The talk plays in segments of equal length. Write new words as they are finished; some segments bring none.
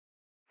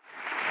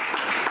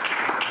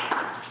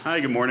Hi,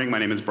 good morning. My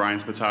name is Brian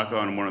Spatocco,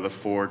 and I'm one of the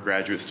 4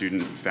 graduate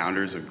student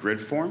founders of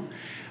GridForm.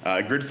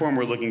 GridForm,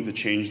 we're looking to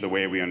change the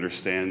way we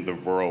understand the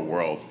rural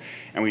world.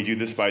 And we do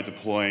this by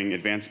deploying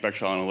advanced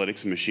spectral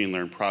analytics and machine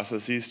learning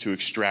processes to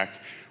extract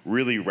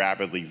really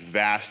rapidly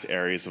vast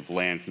areas of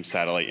land from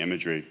satellite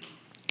imagery.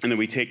 And then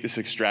we take this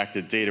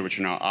extracted data, which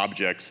are now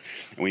objects,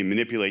 and we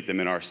manipulate them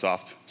in our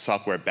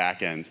software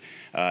backend.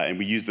 And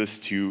we use this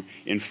to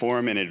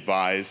inform and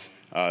advise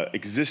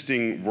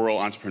existing rural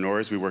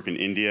entrepreneurs. We work in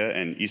India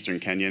and Eastern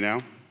Kenya now.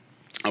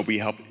 We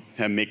help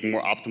them make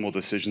more optimal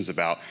decisions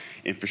about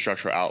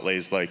infrastructure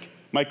outlays like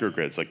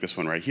microgrids, like this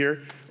one right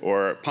here,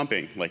 or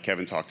pumping, like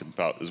Kevin talked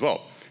about as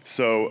well.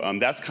 So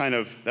that's kind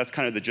of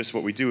the gist of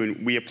what we do.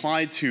 And we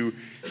applied to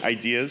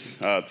ideas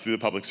through the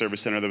Public Service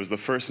Center. That was the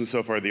first and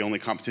so far the only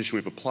competition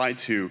we've applied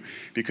to,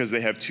 because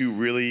they have 2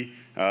 really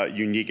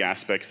unique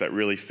aspects that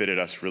really fitted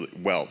us really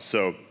well.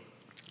 So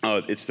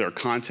it's their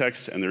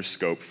context and their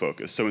scope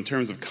focus. So in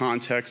terms of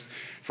context,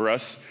 for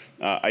us,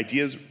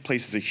 Ideas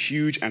places a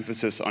huge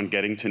emphasis on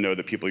getting to know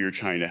the people you're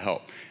trying to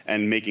help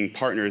and making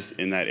partners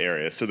in that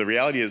area. So the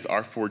reality is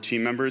our 4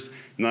 team members,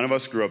 none of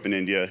us grew up in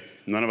India,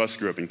 none of us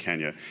grew up in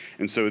Kenya.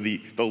 And so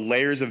the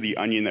layers of the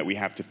onion that we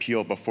have to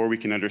peel before we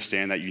can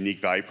understand that unique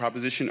value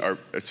proposition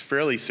it's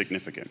fairly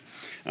significant.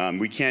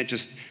 We can't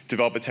just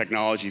develop a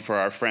technology for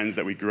our friends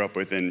that we grew up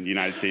with in the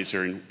United States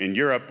or in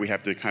Europe. We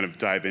have to kind of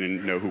dive in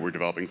and know who we're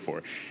developing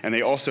for. And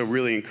they also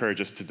really encourage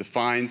us to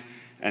define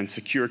and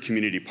secure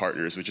community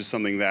partners, which is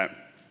something that,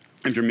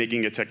 if you're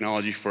making a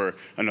technology for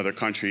another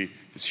country,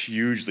 is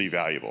hugely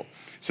valuable.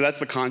 So that's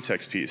the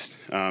context piece.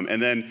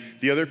 And then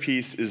the other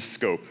piece is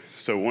scope.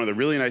 So one of the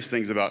really nice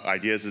things about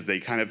ideas is they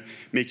kind of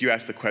make you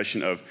ask the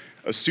question of,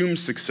 assume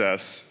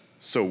success,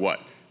 so what?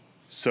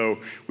 So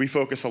we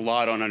focus a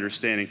lot on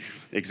understanding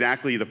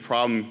exactly the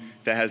problem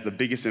that has the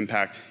biggest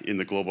impact in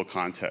the global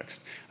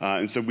context.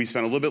 And so we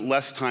spend a little bit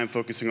less time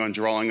focusing on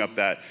drawing up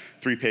that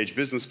 3-page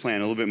business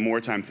plan, a little bit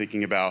more time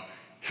thinking about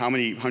how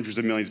many hundreds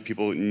of millions of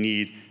people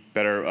need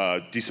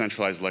better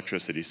decentralized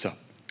electricity. So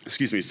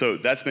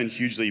that's been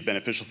hugely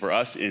beneficial for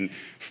us in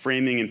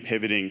framing and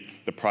pivoting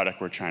the product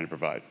we're trying to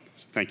provide.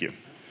 So thank you.